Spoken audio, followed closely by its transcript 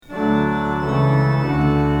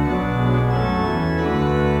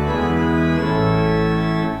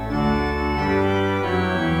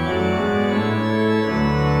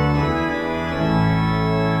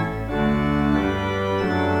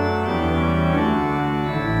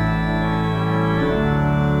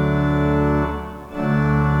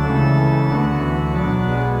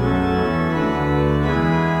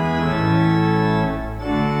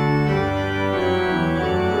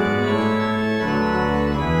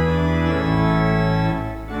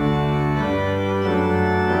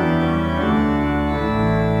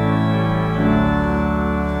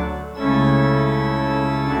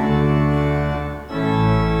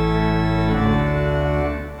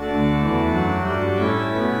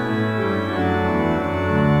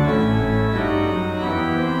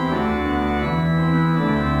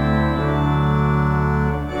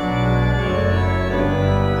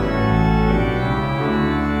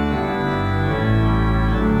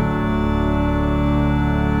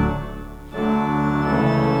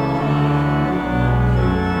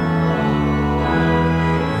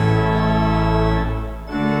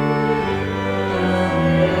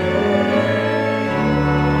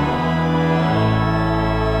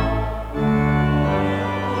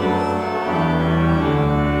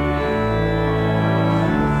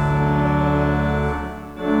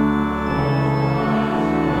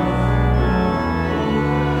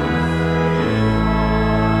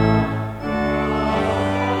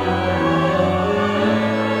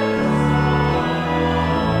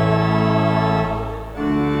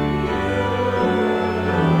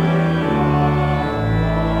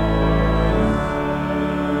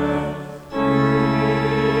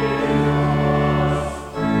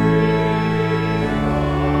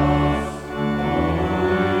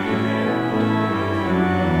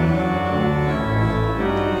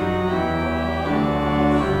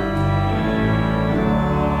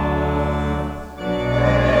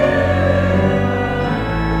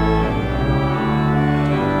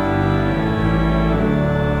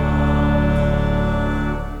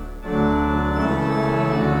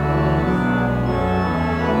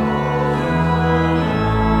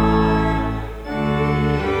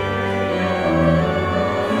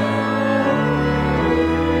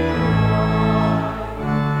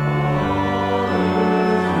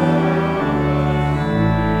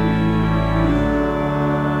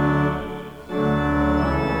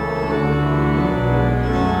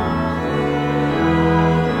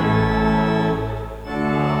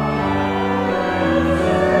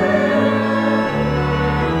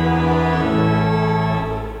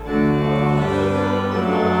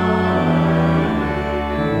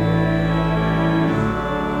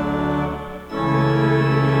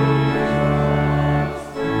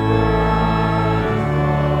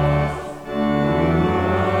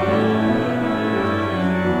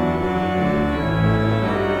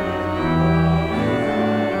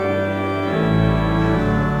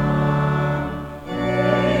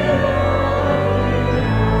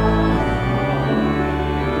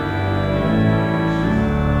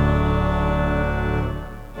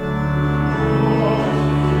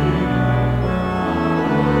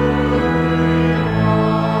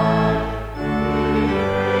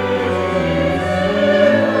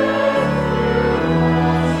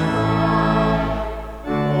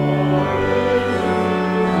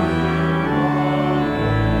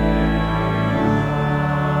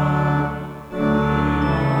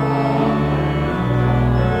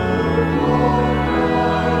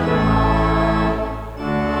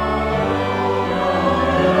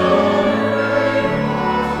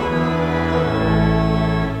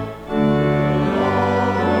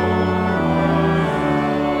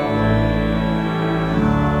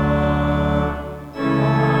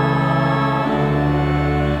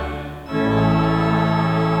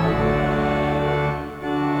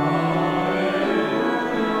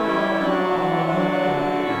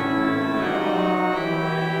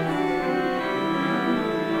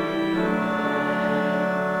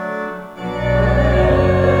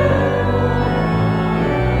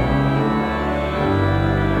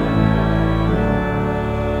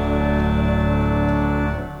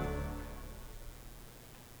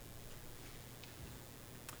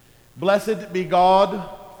Blessed be God,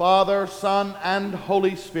 Father, Son, and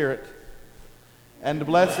Holy Spirit, and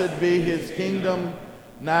blessed be his kingdom,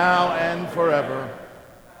 now and forever.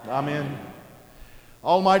 Amen.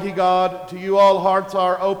 Almighty God, to you all hearts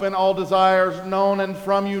are open, all desires known, and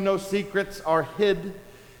from you no secrets are hid.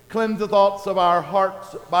 Cleanse the thoughts of our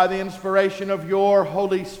hearts by the inspiration of your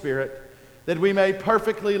Holy Spirit, that we may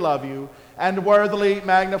perfectly love you and worthily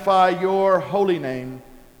magnify your holy name,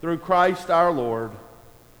 through Christ our Lord.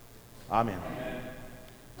 Amen.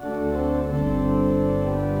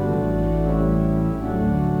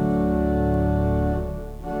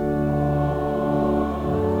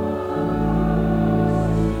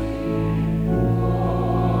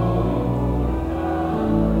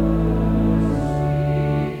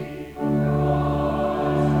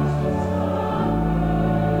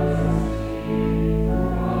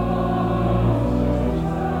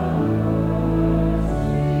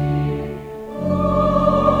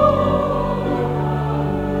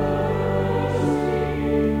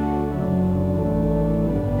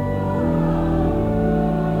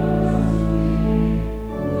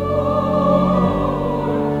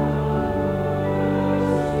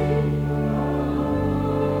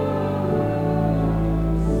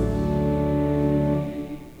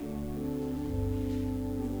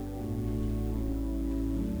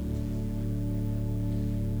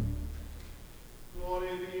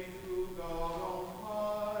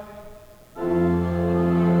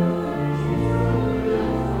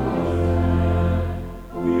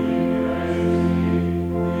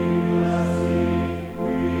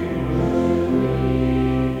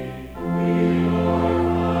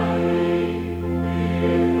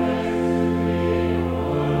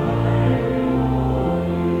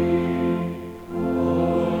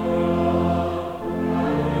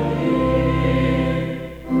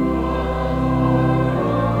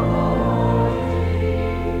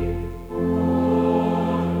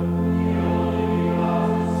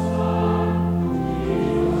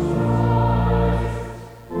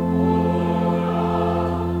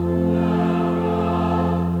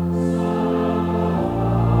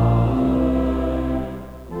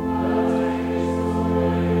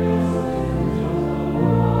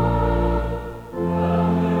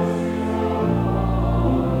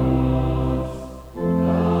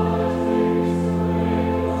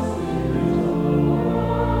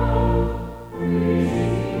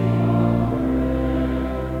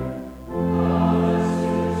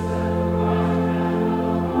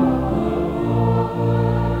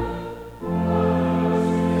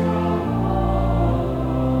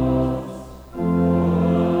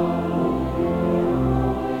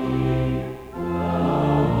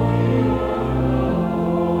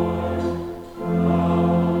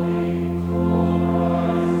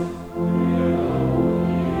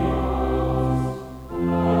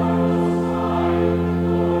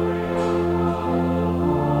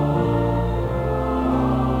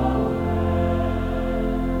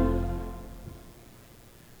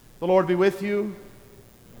 The Lord be with you.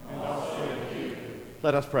 And also with you.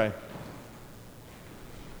 Let us pray.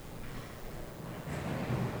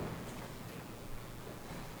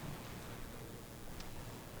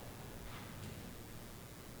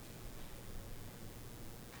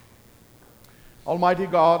 Almighty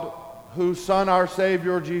God, whose Son, our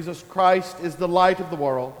Savior, Jesus Christ, is the light of the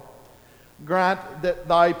world, grant that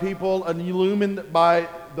thy people, illumined by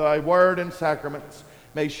thy word and sacraments,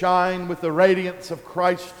 may shine with the radiance of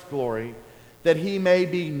Christ's glory, that he may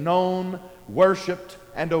be known, worshipped,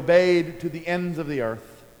 and obeyed to the ends of the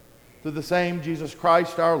earth. Through the same Jesus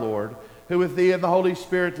Christ our Lord, who with thee and the Holy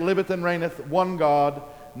Spirit liveth and reigneth, one God,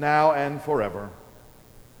 now and forever.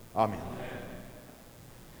 Amen.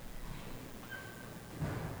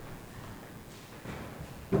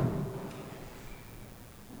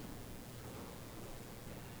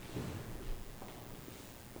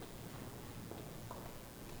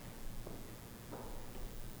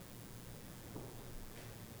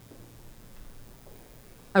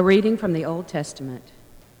 A reading from the Old Testament.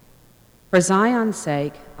 For Zion's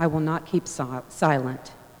sake, I will not keep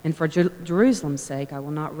silent, and for Jerusalem's sake, I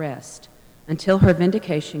will not rest, until her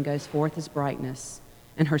vindication goes forth as brightness,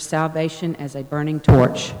 and her salvation as a burning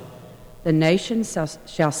torch. The nations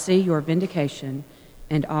shall see your vindication,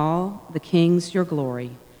 and all the kings your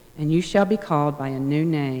glory, and you shall be called by a new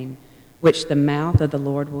name, which the mouth of the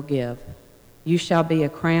Lord will give. You shall be a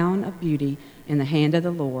crown of beauty in the hand of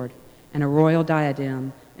the Lord, and a royal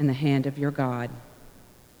diadem in the hand of your God.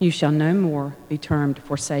 You shall no more be termed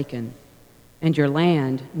forsaken, and your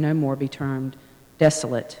land no more be termed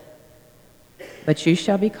desolate. But you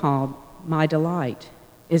shall be called, my delight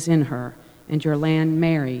is in her, and your land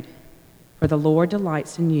married. For the Lord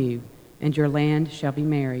delights in you, and your land shall be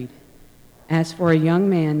married. As for a young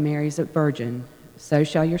man marries a virgin, so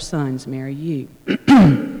shall your sons marry you.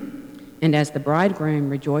 And as the bridegroom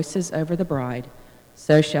rejoices over the bride,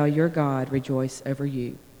 so shall your God rejoice over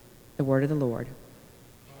you. The word of the Lord.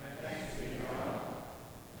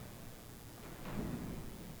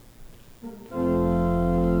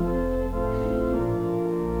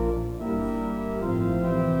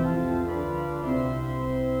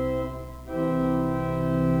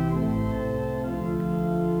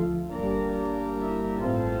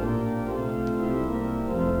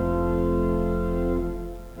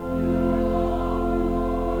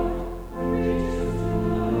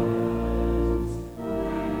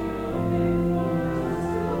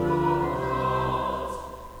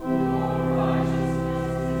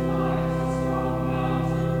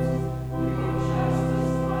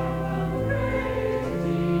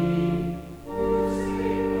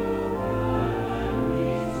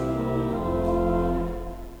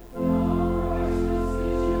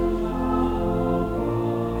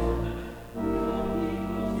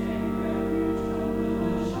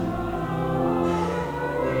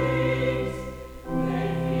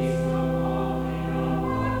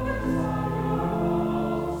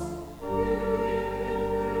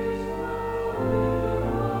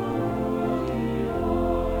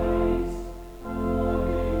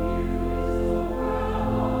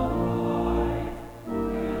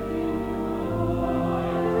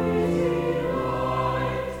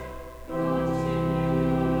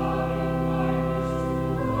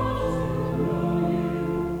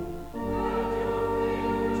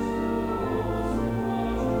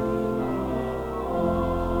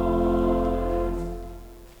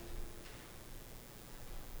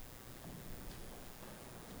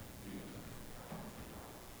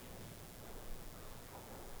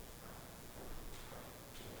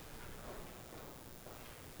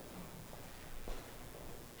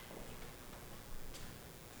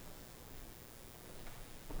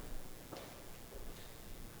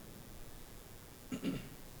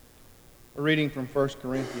 A reading from 1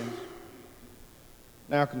 Corinthians.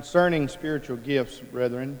 Now concerning spiritual gifts,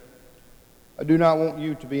 brethren, I do not want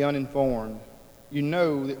you to be uninformed. You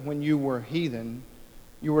know that when you were heathen,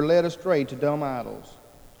 you were led astray to dumb idols.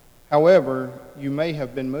 However, you may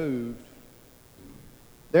have been moved.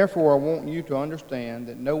 Therefore, I want you to understand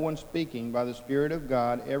that no one speaking by the Spirit of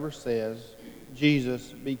God ever says, Jesus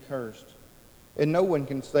be cursed. And no one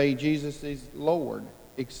can say Jesus is Lord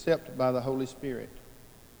except by the Holy Spirit.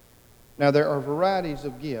 Now there are varieties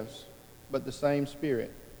of gifts, but the same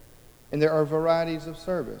Spirit. And there are varieties of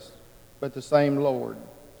service, but the same Lord.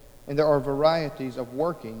 And there are varieties of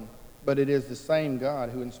working, but it is the same God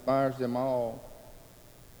who inspires them all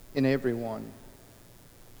in everyone.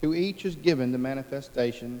 To each is given the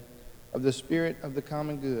manifestation of the Spirit of the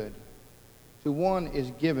common good. To one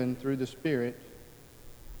is given through the Spirit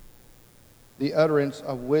the utterance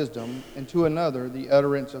of wisdom, and to another the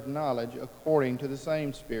utterance of knowledge according to the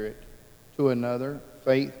same Spirit. To another,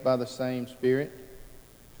 faith by the same Spirit.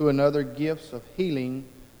 To another, gifts of healing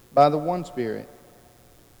by the one Spirit.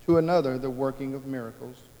 To another, the working of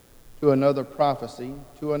miracles. To another, prophecy.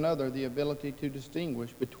 To another, the ability to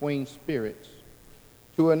distinguish between spirits.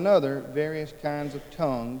 To another, various kinds of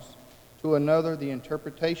tongues. To another, the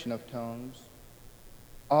interpretation of tongues.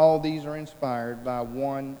 All these are inspired by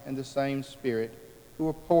one and the same Spirit, who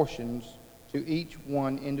apportions to each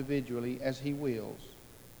one individually as he wills.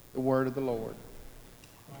 The word of the Lord.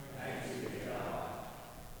 Thanks be to God.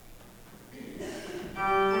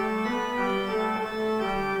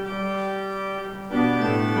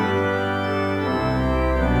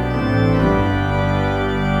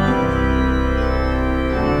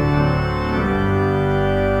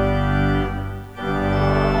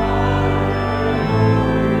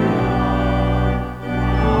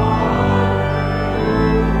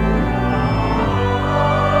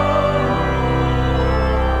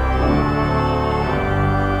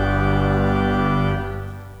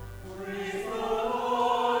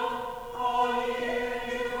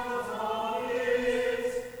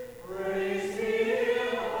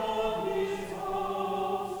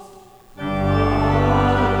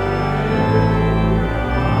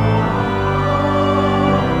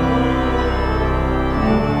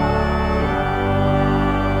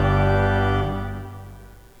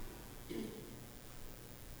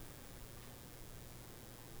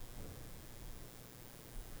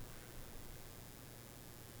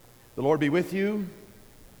 The Lord be with you.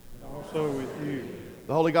 And also with you.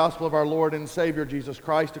 The Holy Gospel of our Lord and Savior Jesus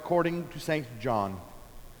Christ according to St. John.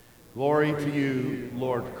 Glory to you,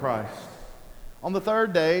 Lord Christ. On the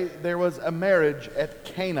third day there was a marriage at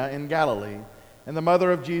Cana in Galilee, and the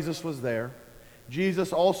mother of Jesus was there.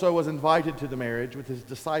 Jesus also was invited to the marriage with his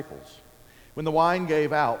disciples. When the wine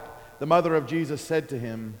gave out, the mother of Jesus said to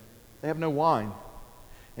him, "They have no wine."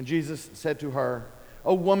 And Jesus said to her,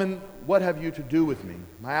 "O woman, what have you to do with me?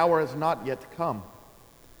 My hour has not yet come."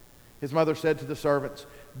 His mother said to the servants,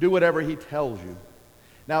 "Do whatever he tells you."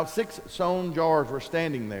 Now 6 stone jars were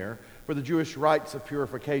standing there for the Jewish rites of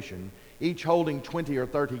purification, each holding 20 or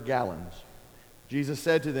 30 gallons. Jesus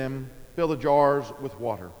said to them, "Fill the jars with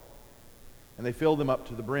water." And they filled them up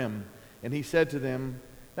to the brim. And he said to them,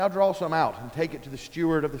 "Now draw some out and take it to the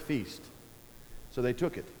steward of the feast." So they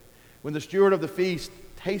took it. When the steward of the feast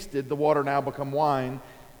tasted the water now become wine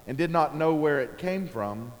and did not know where it came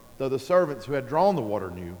from, though the servants who had drawn the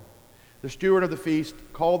water knew, the steward of the feast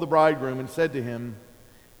called the bridegroom and said to him,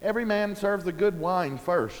 "Every man serves the good wine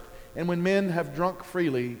first, and when men have drunk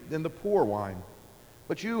freely, then the poor wine.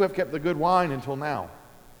 But you have kept the good wine until now."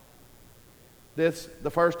 This, the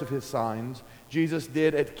first of his signs, Jesus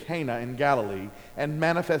did at Cana in Galilee and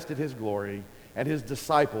manifested his glory, and his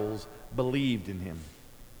disciples believed in him.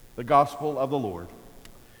 The gospel of the Lord.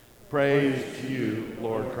 Praise to you,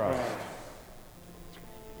 Lord Christ.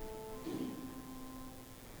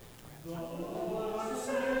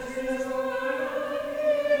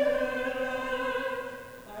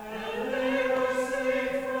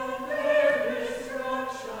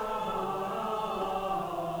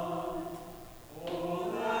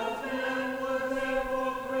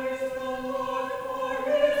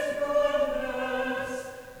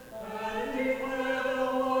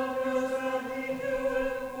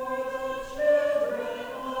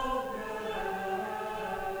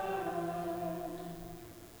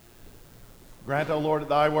 Grant, O Lord, that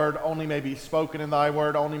thy word only may be spoken and thy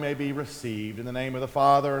word only may be received. In the name of the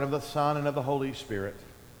Father, and of the Son, and of the Holy Spirit.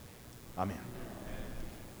 Amen.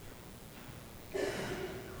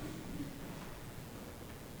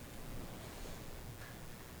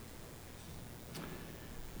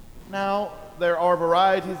 Now, there are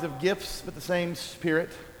varieties of gifts, but the same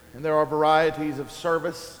Spirit. And there are varieties of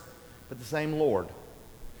service, but the same Lord.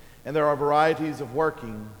 And there are varieties of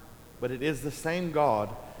working, but it is the same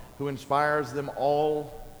God who inspires them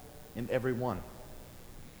all and every one.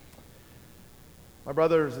 My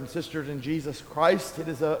brothers and sisters in Jesus Christ, it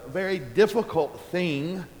is a very difficult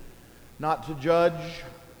thing not to judge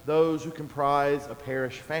those who comprise a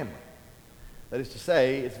parish family. That is to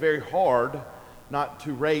say, it's very hard not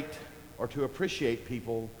to rate or to appreciate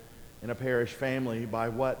people in a parish family by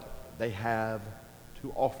what they have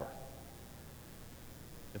to offer.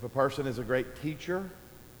 If a person is a great teacher,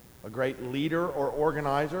 a great leader or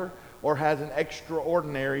organizer, or has an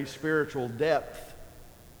extraordinary spiritual depth,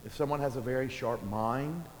 if someone has a very sharp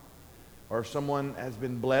mind, or if someone has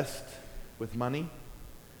been blessed with money,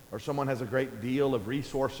 or someone has a great deal of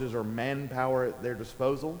resources or manpower at their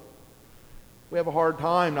disposal, we have a hard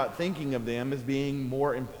time not thinking of them as being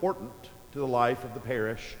more important to the life of the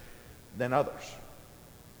parish than others.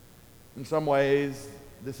 In some ways,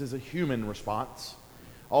 this is a human response.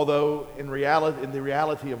 Although in the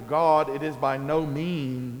reality of God, it is by no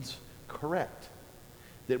means correct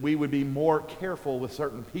that we would be more careful with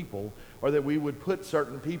certain people, or that we would put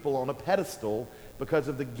certain people on a pedestal because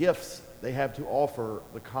of the gifts they have to offer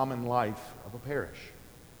the common life of a parish.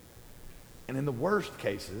 And in the worst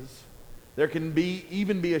cases, there can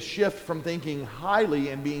even be a shift from thinking highly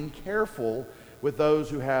and being careful with those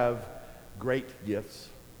who have great gifts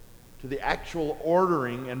to the actual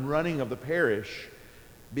ordering and running of the parish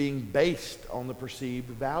being based on the perceived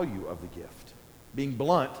value of the gift. Being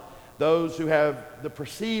blunt, those who have the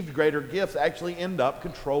perceived greater gifts actually end up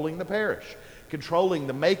controlling the parish, controlling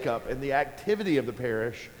the makeup and the activity of the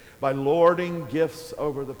parish by lording gifts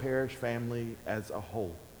over the parish family as a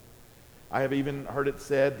whole. I have even heard it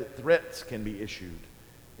said that threats can be issued.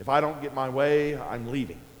 If I don't get my way, I'm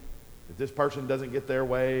leaving. If this person doesn't get their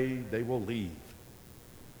way, they will leave.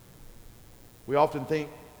 We often think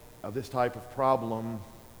of this type of problem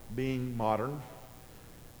being modern,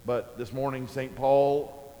 but this morning St.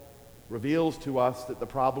 Paul reveals to us that the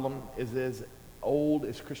problem is as old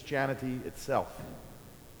as Christianity itself.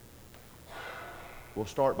 We'll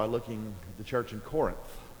start by looking at the church in Corinth.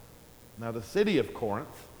 Now, the city of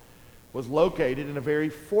Corinth was located in a very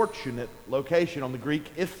fortunate location on the Greek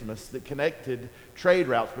isthmus that connected trade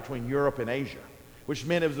routes between Europe and Asia, which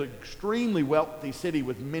meant it was an extremely wealthy city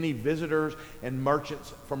with many visitors and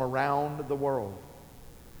merchants from around the world.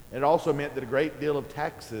 It also meant that a great deal of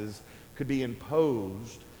taxes could be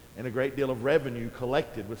imposed and a great deal of revenue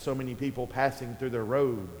collected with so many people passing through their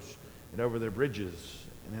roads and over their bridges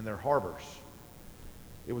and in their harbors.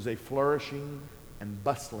 It was a flourishing and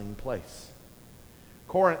bustling place.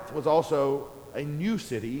 Corinth was also a new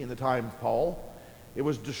city in the time of Paul. It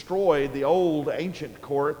was destroyed. The old ancient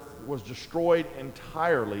Corinth was destroyed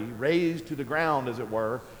entirely, razed to the ground, as it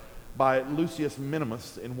were, by Lucius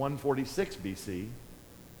Minimus in 146 BC.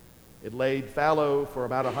 It laid fallow for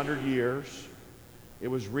about 100 years. It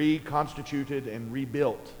was reconstituted and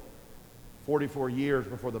rebuilt 44 years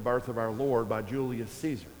before the birth of our Lord by Julius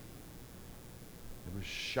Caesar. It was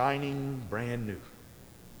shining brand new,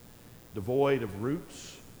 devoid of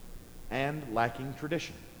roots and lacking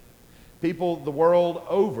tradition. People the world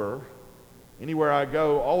over, anywhere I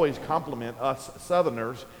go, always compliment us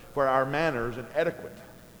Southerners for our manners and etiquette.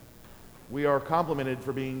 We are complimented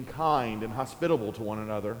for being kind and hospitable to one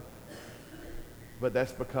another, but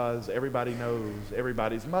that's because everybody knows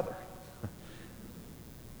everybody's mother.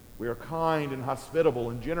 We are kind and hospitable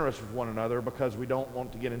and generous with one another because we don't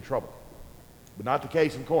want to get in trouble. But not the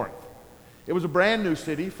case in Corinth. It was a brand new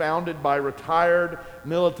city founded by retired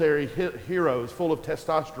military heroes full of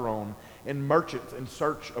testosterone and merchants in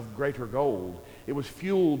search of greater gold. It was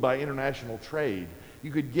fueled by international trade.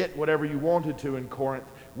 You could get whatever you wanted to in Corinth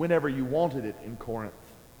whenever you wanted it in Corinth,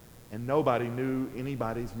 and nobody knew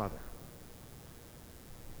anybody's mother.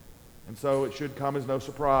 And so it should come as no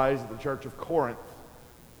surprise that the church of Corinth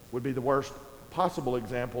would be the worst possible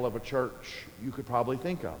example of a church you could probably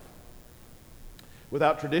think of.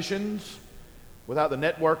 Without traditions, without the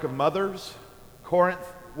network of mothers, Corinth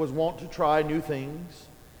was wont to try new things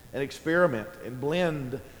and experiment and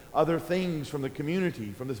blend other things from the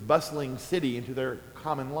community, from this bustling city, into their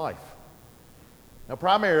common life. Now,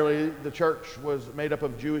 primarily, the church was made up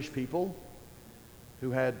of Jewish people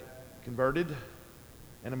who had converted,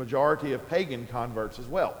 and a majority of pagan converts as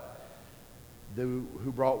well,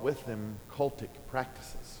 who brought with them cultic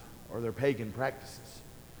practices or their pagan practices.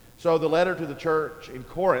 So the letter to the church in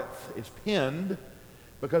Corinth is penned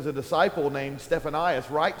because a disciple named Stephanias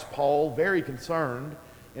writes Paul very concerned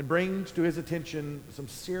and brings to his attention some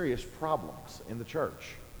serious problems in the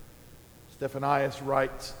church. Stephanias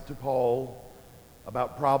writes to Paul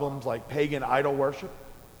about problems like pagan idol worship,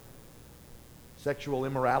 sexual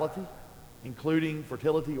immorality, including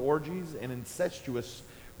fertility orgies and incestuous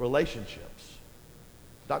relationships,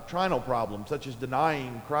 doctrinal problems such as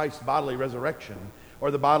denying Christ's bodily resurrection or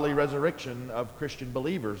the bodily resurrection of Christian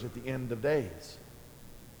believers at the end of days.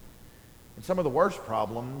 And some of the worst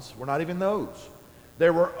problems were not even those.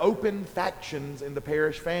 There were open factions in the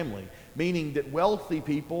parish family, meaning that wealthy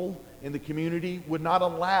people in the community would not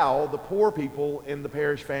allow the poor people in the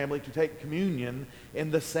parish family to take communion in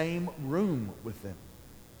the same room with them.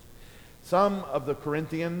 Some of the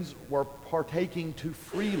Corinthians were partaking too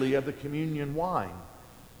freely of the communion wine.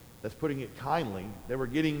 That's putting it kindly. They were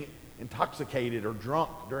getting intoxicated or drunk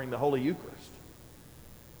during the Holy Eucharist.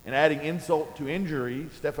 And adding insult to injury,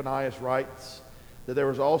 Stephanias writes that there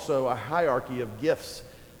was also a hierarchy of gifts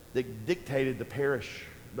that dictated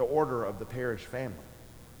the order of the parish family.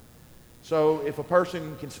 So if a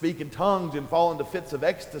person can speak in tongues and fall into fits of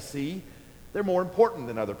ecstasy, they're more important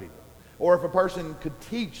than other people. Or if a person could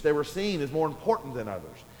teach, they were seen as more important than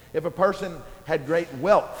others. If a person had great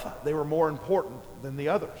wealth, they were more important than the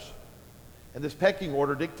others. And this pecking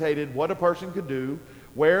order dictated what a person could do,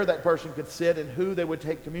 where that person could sit, and who they would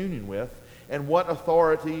take communion with, and what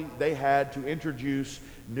authority they had to introduce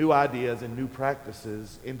new ideas and new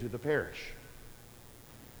practices into the parish.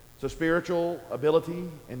 So spiritual ability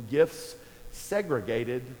and gifts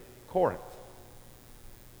segregated Corinth.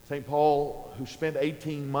 St. Paul, who spent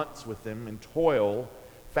 18 months with them in toil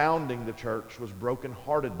founding the church, was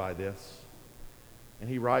brokenhearted by this. And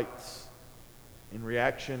he writes in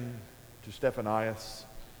reaction to Stephanias,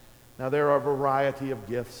 "Now there are a variety of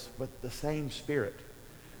gifts, but the same Spirit.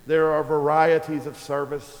 There are varieties of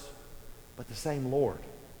service, but the same Lord.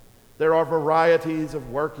 There are varieties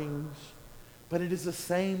of workings, but it is the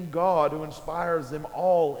same God who inspires them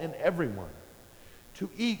all in everyone. To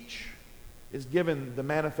each is given the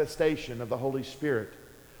manifestation of the Holy Spirit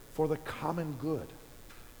for the common good."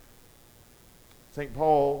 St.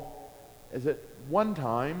 Paul is at one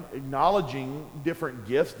time acknowledging different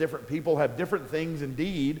gifts. Different people have different things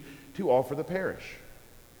indeed to offer the parish.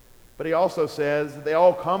 But he also says that they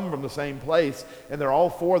all come from the same place and they're all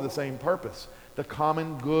for the same purpose, the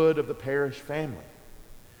common good of the parish family.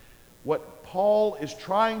 What Paul is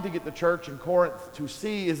trying to get the church in Corinth to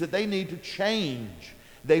see is that they need to change.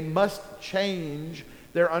 They must change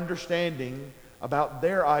their understanding about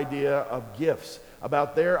their idea of gifts,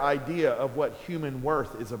 about their idea of what human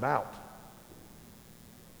worth is about.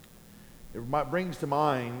 It brings to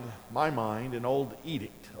my mind, an old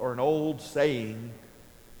edict or an old saying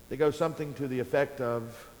that goes something to the effect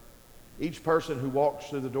of, each person who walks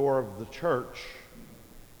through the door of the church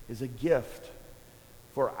is a gift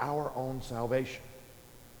for our own salvation.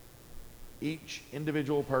 Each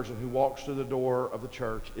individual person who walks through the door of the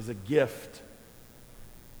church is a gift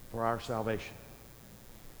for our salvation.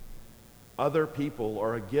 Other people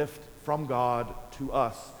are a gift from God to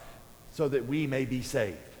us so that we may be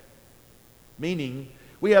saved. Meaning,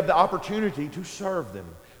 we have the opportunity to serve them.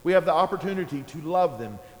 We have the opportunity to love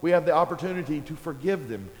them. We have the opportunity to forgive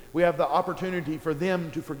them. We have the opportunity for them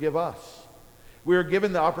to forgive us. We are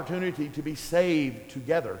given the opportunity to be saved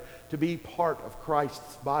together, to be part of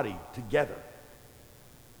Christ's body together.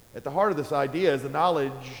 At the heart of this idea is the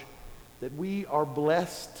knowledge that we are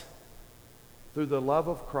blessed through the love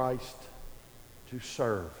of Christ to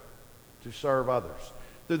serve others.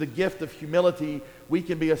 Through the gift of humility, we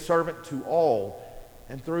can be a servant to all,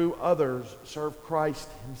 and through others, serve Christ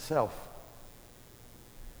himself.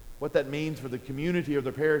 What that means for the community or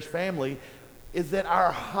the parish family is that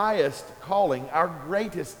our highest calling, our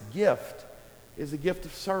greatest gift, is the gift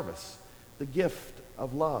of service, the gift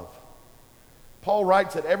of love. Paul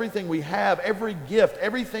writes that everything we have, every gift,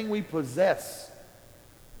 everything we possess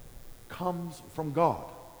comes from God.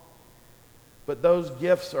 But those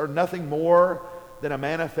gifts are nothing more than a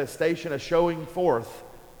manifestation, a showing forth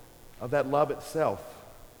of that love itself.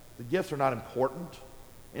 The gifts are not important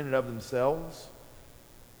in and of themselves.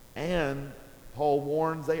 And Paul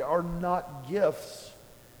warns they are not gifts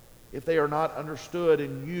if they are not understood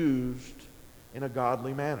and used in a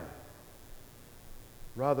godly manner.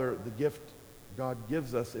 Rather, the gift God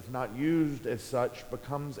gives us, if not used as such,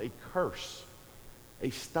 becomes a curse,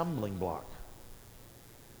 a stumbling block.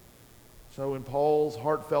 So in Paul's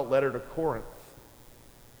heartfelt letter to Corinth,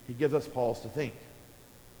 he gives us pause to think.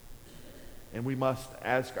 And we must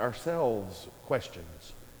ask ourselves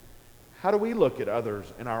questions. How do we look at others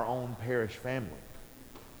in our own parish family?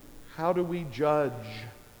 How do we judge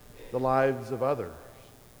the lives of others,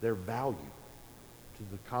 their value to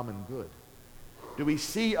the common good? Do we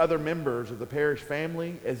see other members of the parish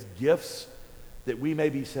family as gifts that we may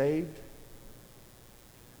be saved?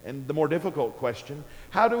 And the more difficult question,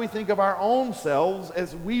 how do we think of our own selves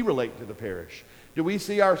as we relate to the parish? Do we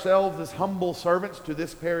see ourselves as humble servants to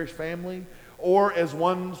this parish family or as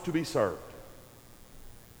ones to be served?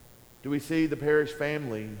 Do we see the parish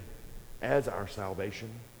family as our salvation?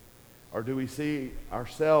 Or do we see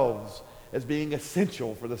ourselves as being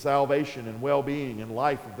essential for the salvation and well-being and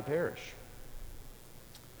life of the parish?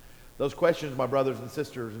 Those questions, my brothers and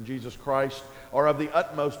sisters in Jesus Christ, are of the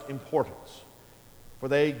utmost importance, for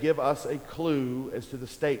they give us a clue as to the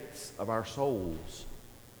states of our souls.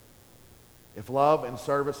 If love and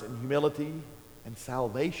service and humility and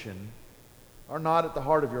salvation are not at the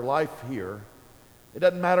heart of your life here, it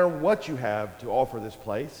doesn't matter what you have to offer this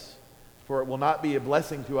place, for it will not be a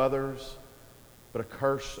blessing to others, but a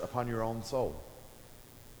curse upon your own soul.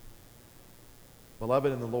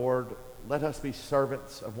 Beloved in the Lord, let us be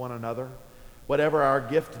servants of one another. Whatever our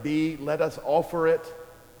gift be, let us offer it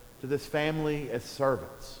to this family as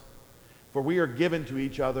servants. For we are given to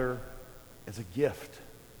each other as a gift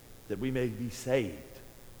that we may be saved.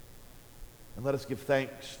 And let us give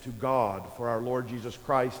thanks to God for our Lord Jesus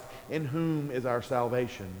Christ, in whom is our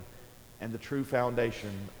salvation and the true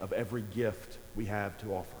foundation of every gift we have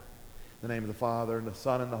to offer. In the name of the Father, and the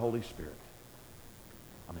Son, and the Holy Spirit.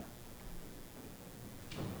 Amen.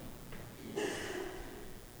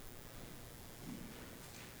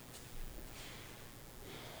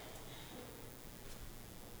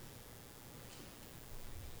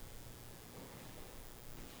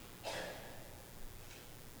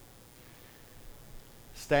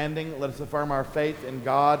 Standing, let us affirm our faith in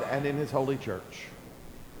God and in his holy church.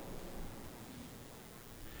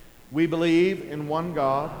 We believe in one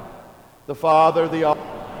God, the Father, the Almighty.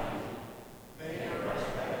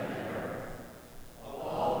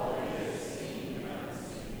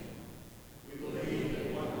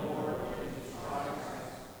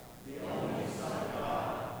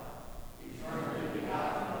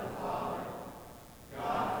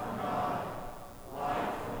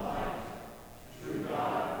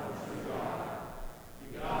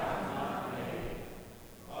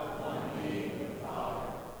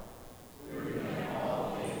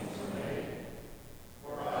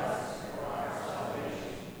 For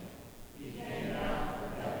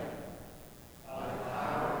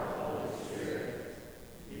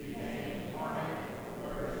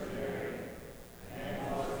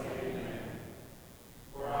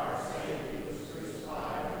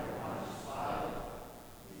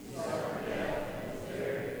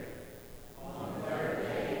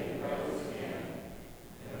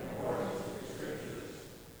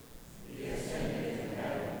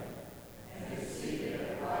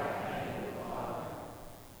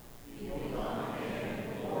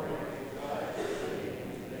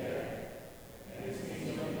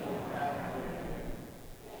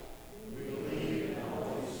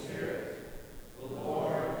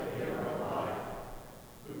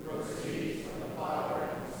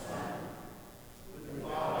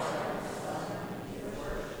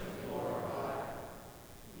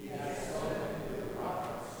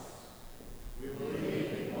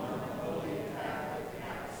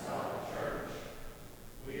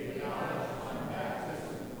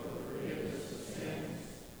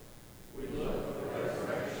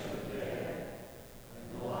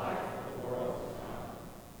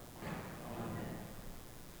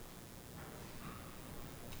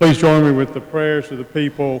Please join me with the prayers of the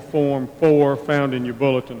people, Form 4, found in your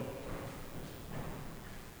bulletin.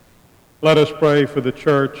 Let us pray for the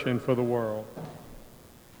church and for the world.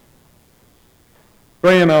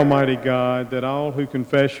 Grant, Almighty God, that all who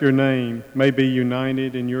confess your name may be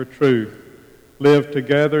united in your truth, live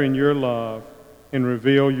together in your love, and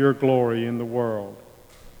reveal your glory in the world.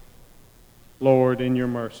 Lord, in your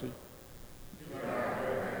mercy.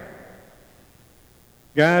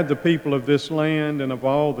 Guide the people of this land and of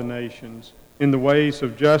all the nations in the ways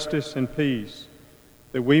of justice and peace,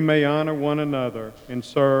 that we may honor one another and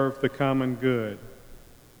serve the common good.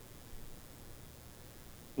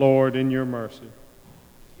 Lord, in your mercy.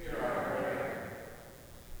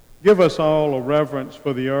 Give us all a reverence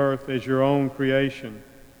for the earth as your own creation,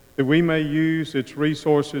 that we may use its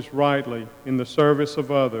resources rightly in the service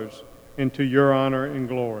of others and to your honor and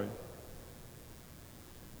glory.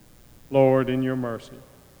 Lord, in your mercy.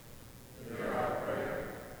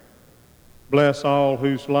 Bless all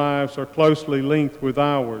whose lives are closely linked with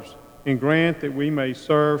ours, and grant that we may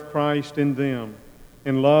serve Christ in them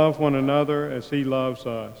and love one another as he loves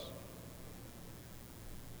us.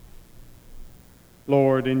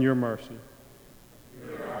 Lord, in your mercy.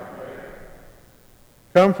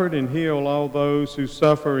 Comfort and heal all those who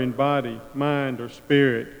suffer in body, mind, or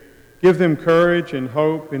spirit. Give them courage and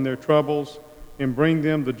hope in their troubles, and bring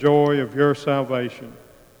them the joy of your salvation.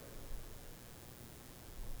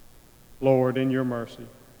 Lord, in your mercy.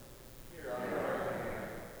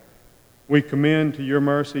 We commend to your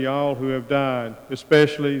mercy all who have died,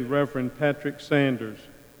 especially Reverend Patrick Sanders,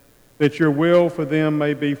 that your will for them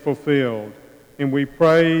may be fulfilled, and we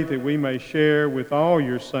pray that we may share with all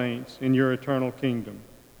your saints in your eternal kingdom.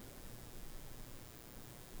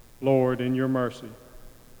 Lord, in your mercy.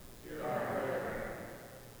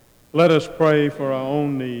 Let us pray for our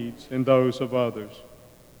own needs and those of others.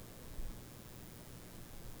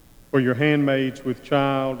 For your handmaids with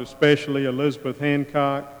child, especially Elizabeth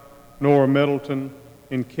Hancock, Nora Middleton,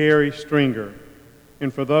 and Carrie Stringer,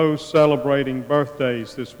 and for those celebrating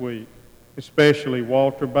birthdays this week, especially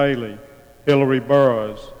Walter Bailey, Hillary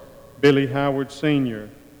Burroughs, Billy Howard Sr.,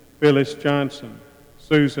 Phyllis Johnson,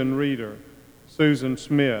 Susan Reeder, Susan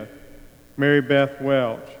Smith, Mary Beth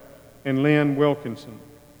Welch, and Lynn Wilkinson.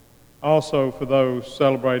 Also for those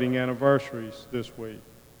celebrating anniversaries this week.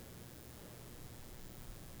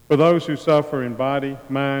 For those who suffer in body,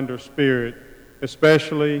 mind, or spirit,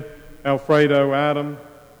 especially Alfredo Adam,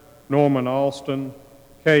 Norman Alston,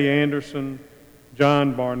 Kay Anderson,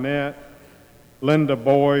 John Barnett, Linda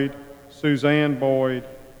Boyd, Suzanne Boyd,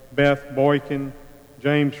 Beth Boykin,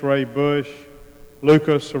 James Ray Bush,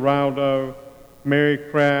 Lucas Seraldo, Mary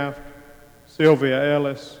Kraft, Sylvia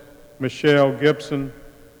Ellis, Michelle Gibson,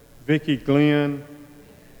 Vicki Glenn,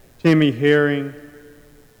 Timmy Herring,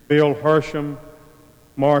 Bill Hersham,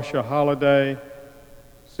 Marcia Holliday,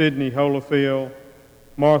 Sidney Holofield,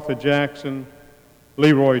 Martha Jackson,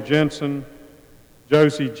 Leroy Jensen,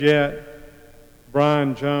 Josie Jett,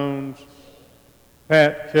 Brian Jones,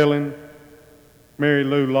 Pat Killen, Mary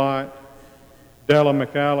Lou Lott, Della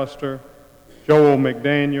McAllister, Joel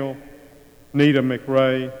McDaniel, Nita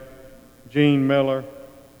McRae, Gene Miller,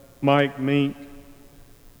 Mike Mink,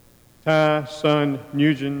 Ty Sun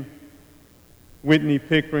Nugent, Whitney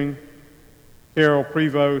Pickering, Carol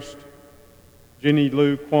Prevost, Jenny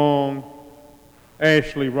Lou Kwong,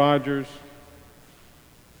 Ashley Rogers,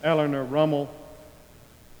 Eleanor Rummel,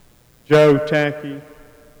 Joe Tackey,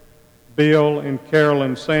 Bill and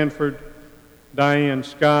Carolyn Sanford, Diane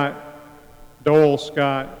Scott, Doyle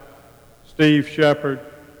Scott, Steve Shepard,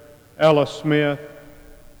 Ella Smith,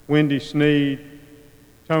 Wendy Sneed,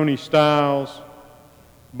 Tony Stiles,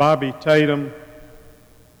 Bobby Tatum,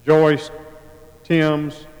 Joyce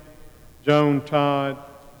Timms, Joan Todd,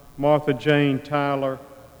 Martha Jane Tyler,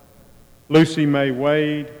 Lucy Mae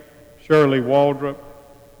Wade, Shirley Waldrop,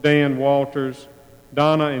 Dan Walters,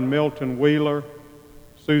 Donna and Milton Wheeler,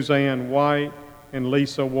 Suzanne White, and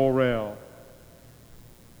Lisa Worrell.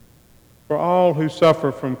 For all who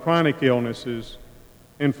suffer from chronic illnesses,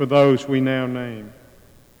 and for those we now name.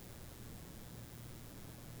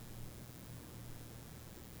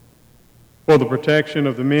 For the protection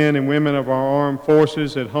of the men and women of our armed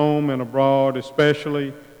forces at home and abroad,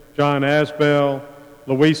 especially John Asbell,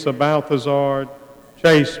 Louisa Balthazard,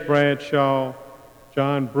 Chase Bradshaw,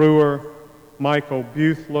 John Brewer, Michael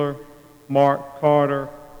Buthler, Mark Carter,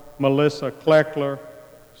 Melissa Kleckler,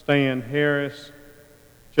 Stan Harris,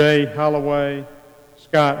 Jay Holloway,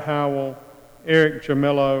 Scott Howell, Eric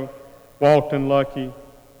Jamillo, Walton Lucky,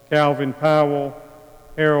 Calvin Powell,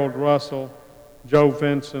 Harold Russell, Joe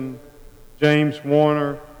Vinson, James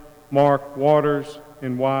Warner, Mark Waters,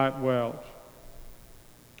 and Wyatt Welch.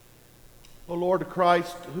 O Lord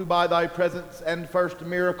Christ, who by thy presence and first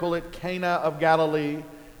miracle at Cana of Galilee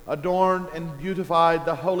adorned and beautified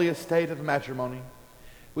the holy estate of matrimony,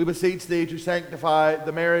 we beseech thee to sanctify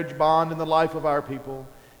the marriage bond in the life of our people,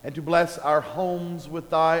 and to bless our homes with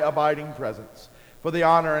thy abiding presence, for the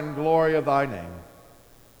honor and glory of thy name.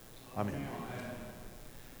 Amen.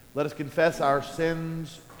 Let us confess our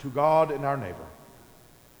sins to God and our neighbor.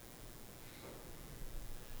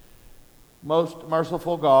 Most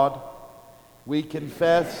merciful God, we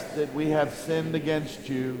confess that we have sinned against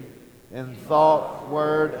you in thought,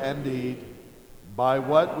 word, and deed, by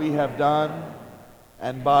what we have done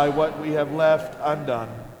and by what we have left undone.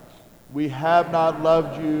 We have not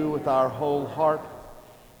loved you with our whole heart.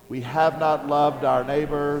 We have not loved our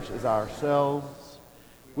neighbors as ourselves.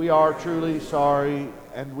 We are truly sorry,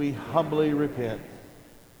 and we humbly repent.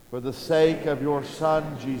 For the sake of your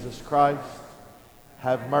Son, Jesus Christ,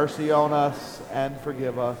 have mercy on us and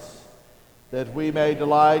forgive us, that we may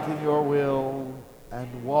delight in your will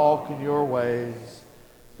and walk in your ways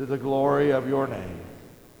to the glory of your name.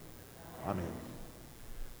 Amen.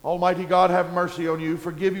 Almighty God, have mercy on you,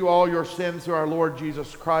 forgive you all your sins through our Lord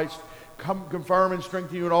Jesus Christ, confirm and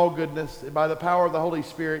strengthen you in all goodness, and by the power of the Holy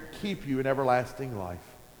Spirit, keep you in everlasting life.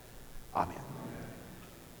 Amen.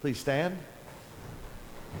 Please stand.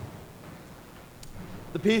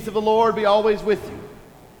 The peace of the Lord be always with you,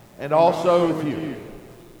 and also with you.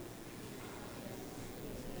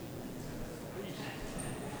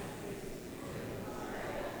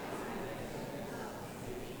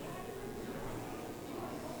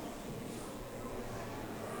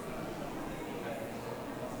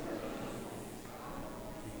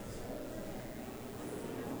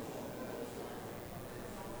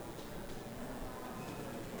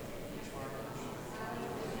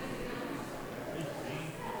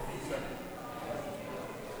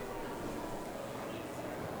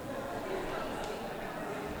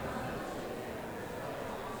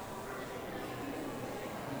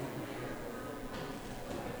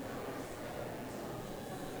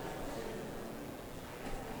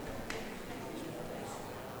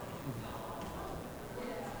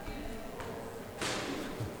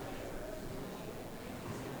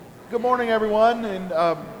 Good morning, everyone,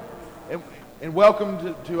 and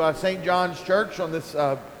welcome to St. John's Church on this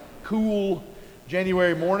cool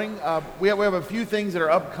January morning. We have a few things that are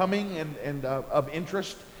upcoming and of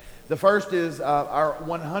interest. The first is our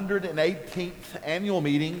 118th annual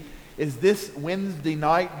meeting is this Wednesday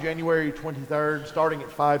night, January 23rd, starting at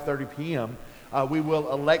 5:30 p.m. We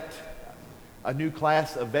will elect a new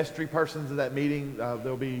class of vestry persons at that meeting.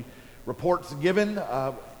 There'll be reports given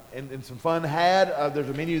and some fun had. There's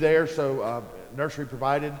a menu there, so nursery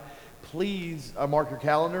provided. Please mark your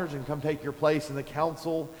calendars and come take your place in the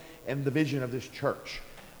council and the vision of this church.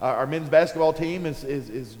 Our men's basketball team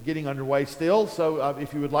is getting underway still, so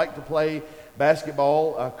if you would like to play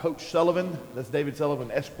basketball, Coach Sullivan, that's David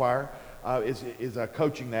Sullivan, Esquire, is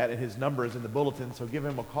coaching that, and his number is in the bulletin, so give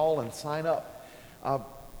him a call and sign up.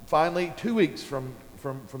 Finally, 2 weeks from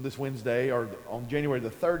this Wednesday, or on January the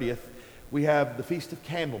 30th, we have the Feast of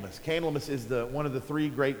Candlemas. Candlemas is one of the three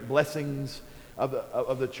great blessings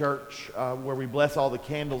of the church, where we bless all the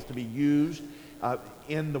candles to be used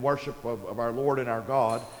in the worship of our Lord and our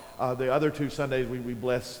God. The other two Sundays we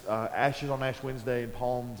bless Ashes on Ash Wednesday and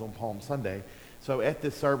Palms on Palm Sunday. So at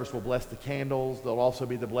this service we'll bless the candles. There'll also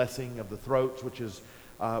be the blessing of the throats, which is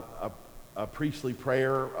a priestly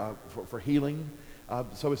prayer for healing.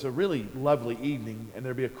 So it's a really lovely evening, and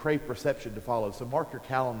there'll be a crepe reception to follow. So mark your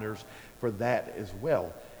calendars for that as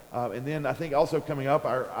well. And then I think also coming up,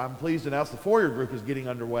 I'm pleased to announce the foyer group is getting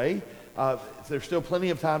underway. There's still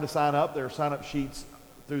plenty of time to sign up. There are sign-up sheets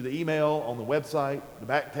through the email, on the website, the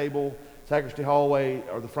back table, sacristy hallway,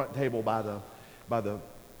 or the front table by the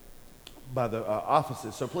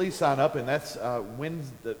offices. So please sign up, and that's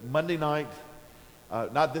Monday night.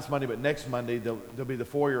 Not this Monday, but next Monday, there'll be the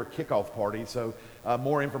foyer kickoff party. So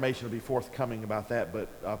more information will be forthcoming about that.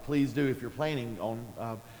 But please do, if you're planning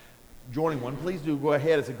on joining one, please do go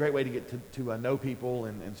ahead. It's a great way to get to know people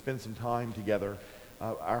and spend some time together.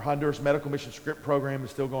 Our Honduras Medical Mission Script program is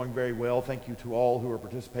still going very well. Thank you to all who are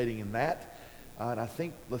participating in that. And I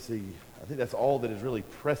think that's all that is really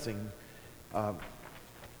pressing at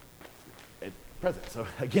present. So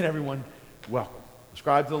again, everyone, welcome.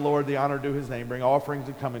 Ascribe to the Lord the honor due his name. Bring offerings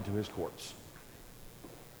and come into his courts.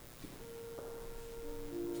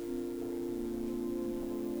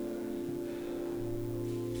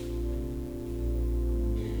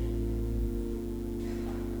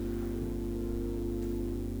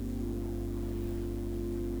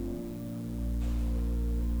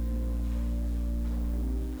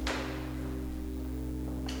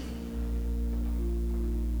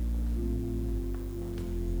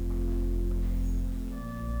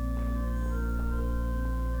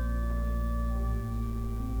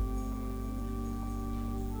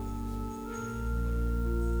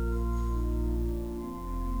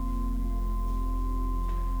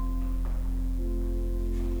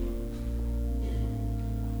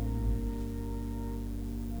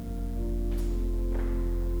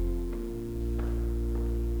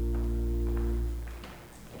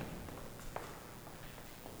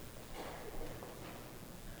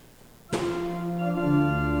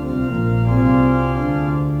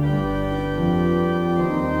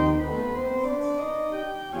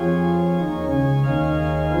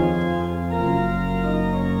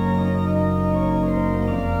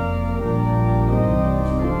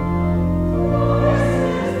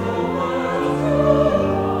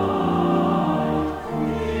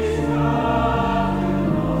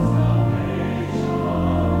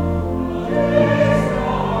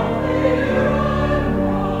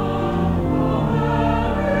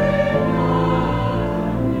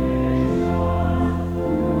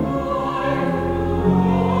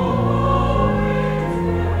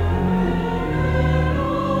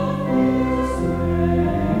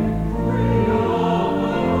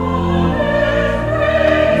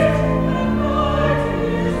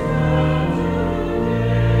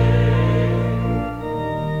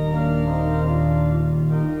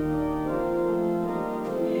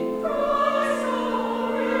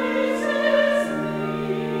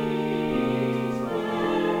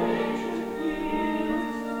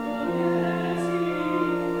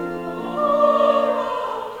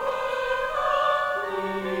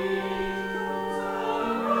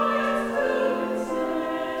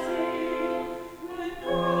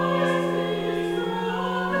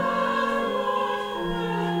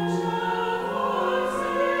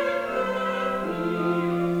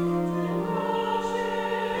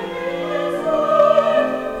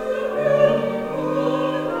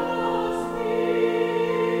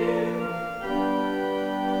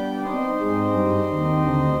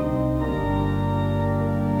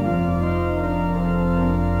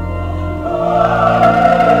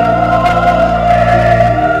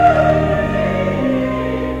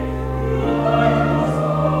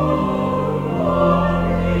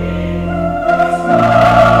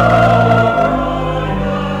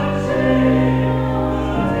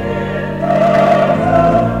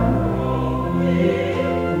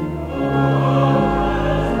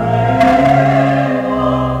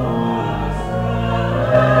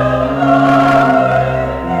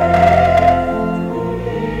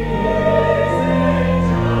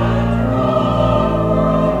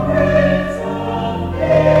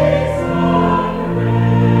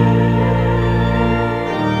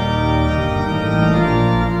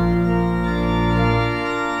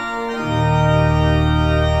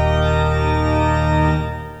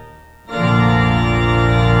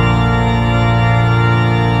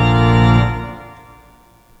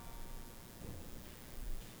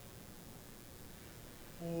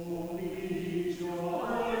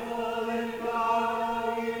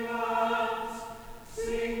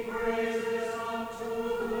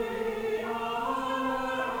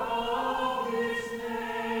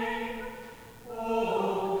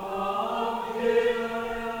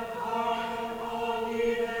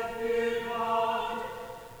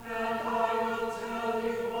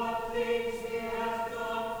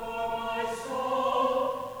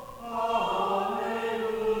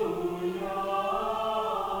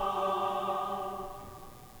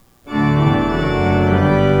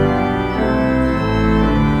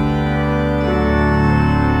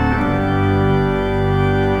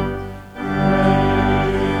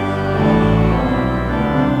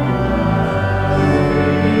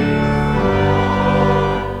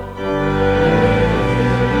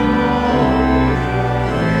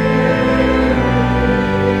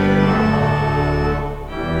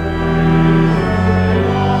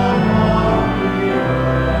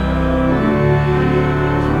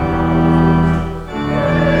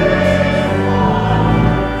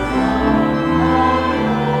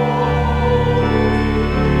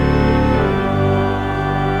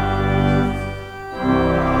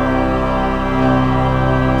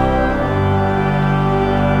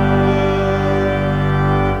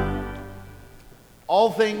 All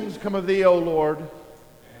things come of thee, O Lord,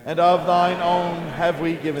 and of thine own have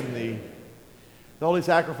we given thee. The holy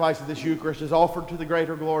sacrifice of this Eucharist is offered to the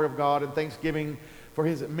greater glory of God and thanksgiving for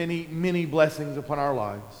his many, many blessings upon our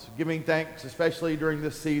lives. Giving thanks, especially during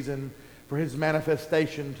this season, for his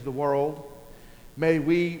manifestation to the world. May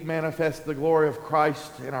we manifest the glory of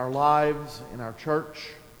Christ in our lives, in our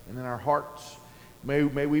church, and in our hearts. May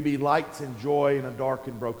we be lights and joy in a dark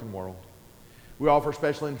and broken world. We offer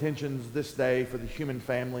special intentions this day for the human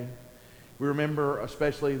family. We remember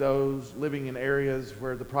especially those living in areas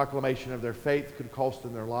where the proclamation of their faith could cost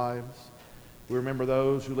them their lives. We remember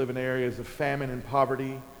those who live in areas of famine and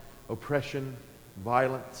poverty, oppression,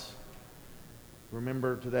 violence.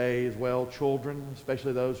 Remember today as well children,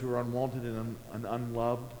 especially those who are unwanted and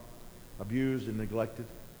unloved, abused and neglected.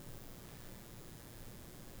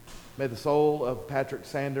 May the soul of Patrick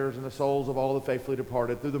Sanders and the souls of all the faithfully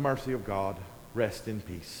departed, through the mercy of God, rest in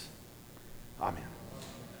peace. Amen.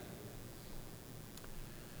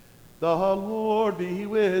 The Lord be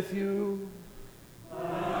with you.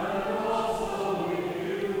 And also with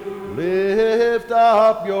you. Lift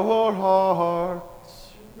up your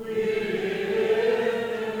hearts.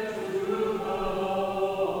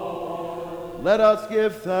 Let us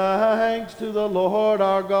give thanks to the Lord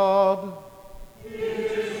our God. It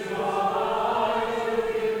is right to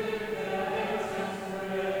give him thanks and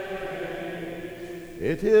praise.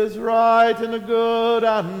 It is right and a good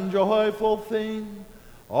and joyful thing,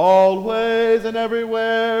 always and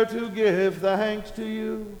everywhere to give thanks to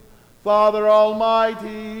you, Father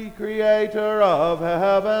Almighty, Creator of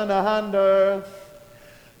heaven and earth,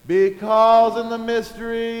 because in the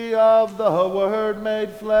mystery of the Word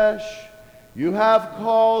made flesh, you have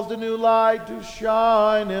caused a new light to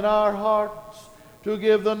shine in our hearts, to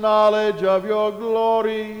give the knowledge of your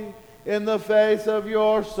glory in the face of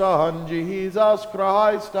your Son, Jesus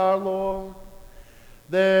Christ our Lord.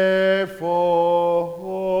 Therefore,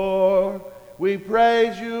 we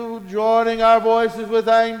praise you, joining our voices with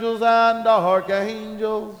angels and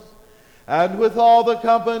archangels, and with all the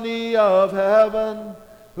company of heaven,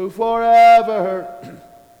 who forever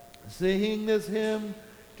sing this hymn,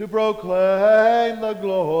 to proclaim the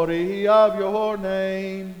glory of your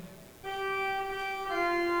name.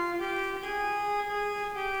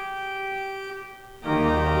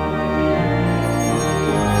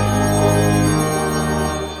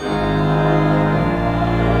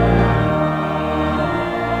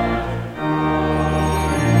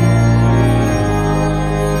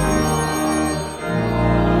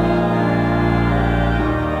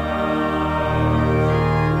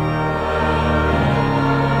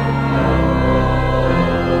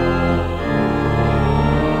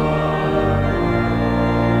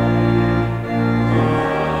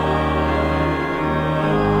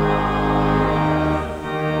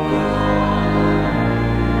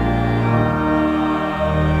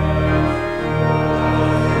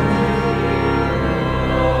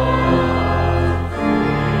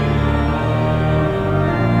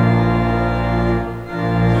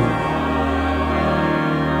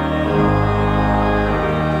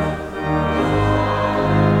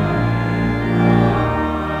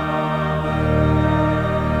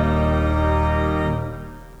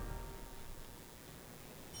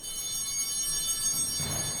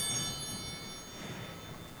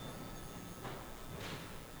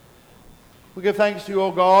 We give thanks to you,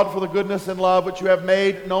 O God, for the goodness and love which you have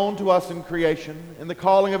made known to us in creation, in the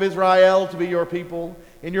calling of Israel to be your people,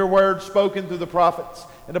 in your word spoken through the prophets,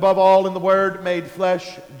 and above all in the word made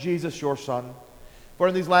flesh, Jesus your Son. For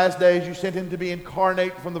in these last days you sent him to be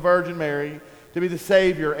incarnate from the Virgin Mary, to be the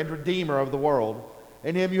Savior and Redeemer of the world.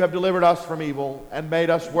 In him you have delivered us from evil, and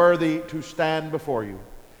made us worthy to stand before you.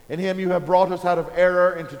 In him you have brought us out of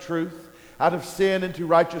error into truth, out of sin into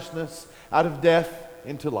righteousness, out of death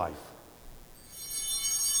into life.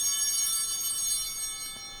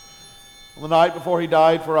 On the night before he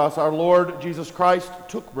died for us, our Lord Jesus Christ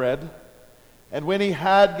took bread, and when he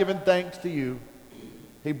had given thanks to you,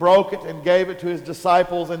 he broke it and gave it to his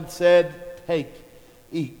disciples and said, "Take,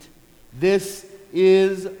 eat. This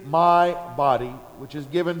is my body, which is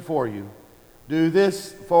given for you. Do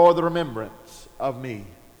this for the remembrance of me."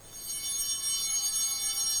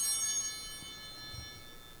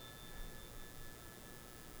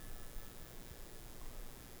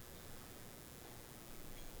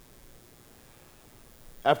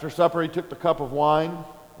 After supper, he took the cup of wine,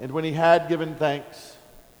 and when he had given thanks,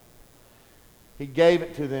 he gave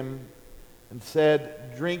it to them and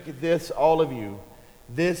said, "Drink this, all of you.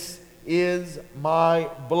 This is my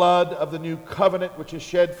blood of the new covenant, which is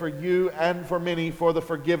shed for you and for many for the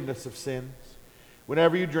forgiveness of sins.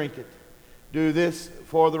 Whenever you drink it, do this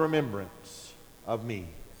for the remembrance of me.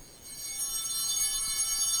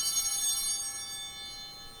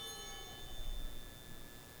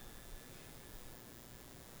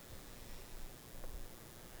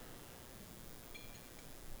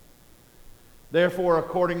 Therefore,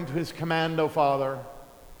 according to his command, O Father,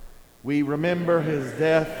 we remember his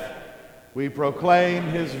death, we proclaim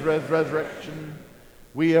his resurrection,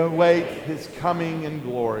 we await his coming in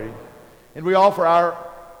glory, and we offer our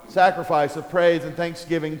sacrifice of praise and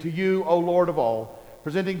thanksgiving to you, O Lord of all,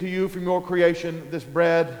 presenting to you from your creation this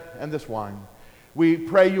bread and this wine. We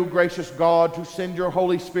pray you, gracious God, to send your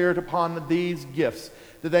Holy Spirit upon these gifts,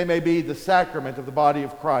 that they may be the sacrament of the body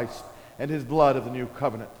of Christ and his blood of the new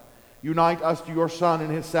covenant. Unite us to your Son in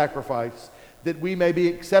his sacrifice, that we may be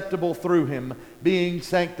acceptable through him, being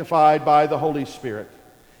sanctified by the Holy Spirit.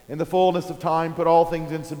 In the fullness of time, put all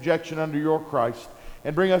things in subjection under your Christ,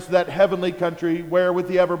 and bring us to that heavenly country where, with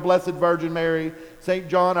the ever-blessed Virgin Mary, St.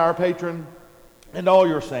 John our patron, and all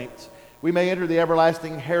your saints, we may enter the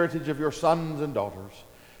everlasting heritage of your sons and daughters.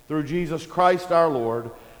 Through Jesus Christ our Lord,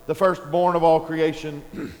 the firstborn of all creation,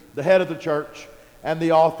 the head of the church, and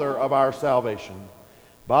the author of our salvation.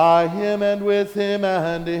 By him and with him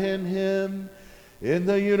and in him, in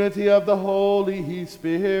the unity of the Holy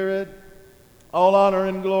Spirit, all honor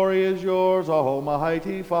and glory is yours,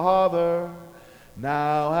 Almighty Father,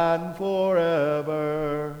 now and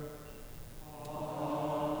forever.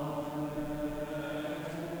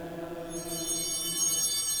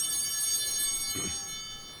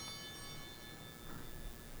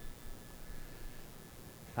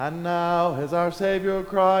 And now, as our Savior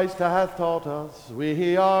Christ hath taught us,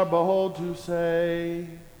 we are bold to say,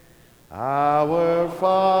 Our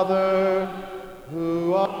Father,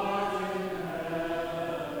 who art in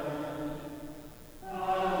heaven,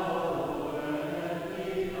 hallowed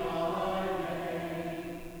be thy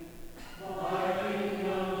name. Thy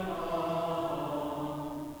kingdom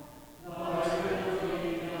come, thy will be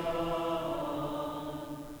done,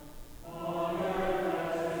 on earth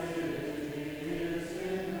as it is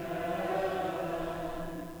in heaven.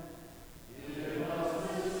 Give us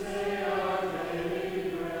this day our daily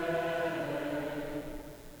bread,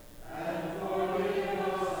 and forgive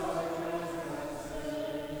us our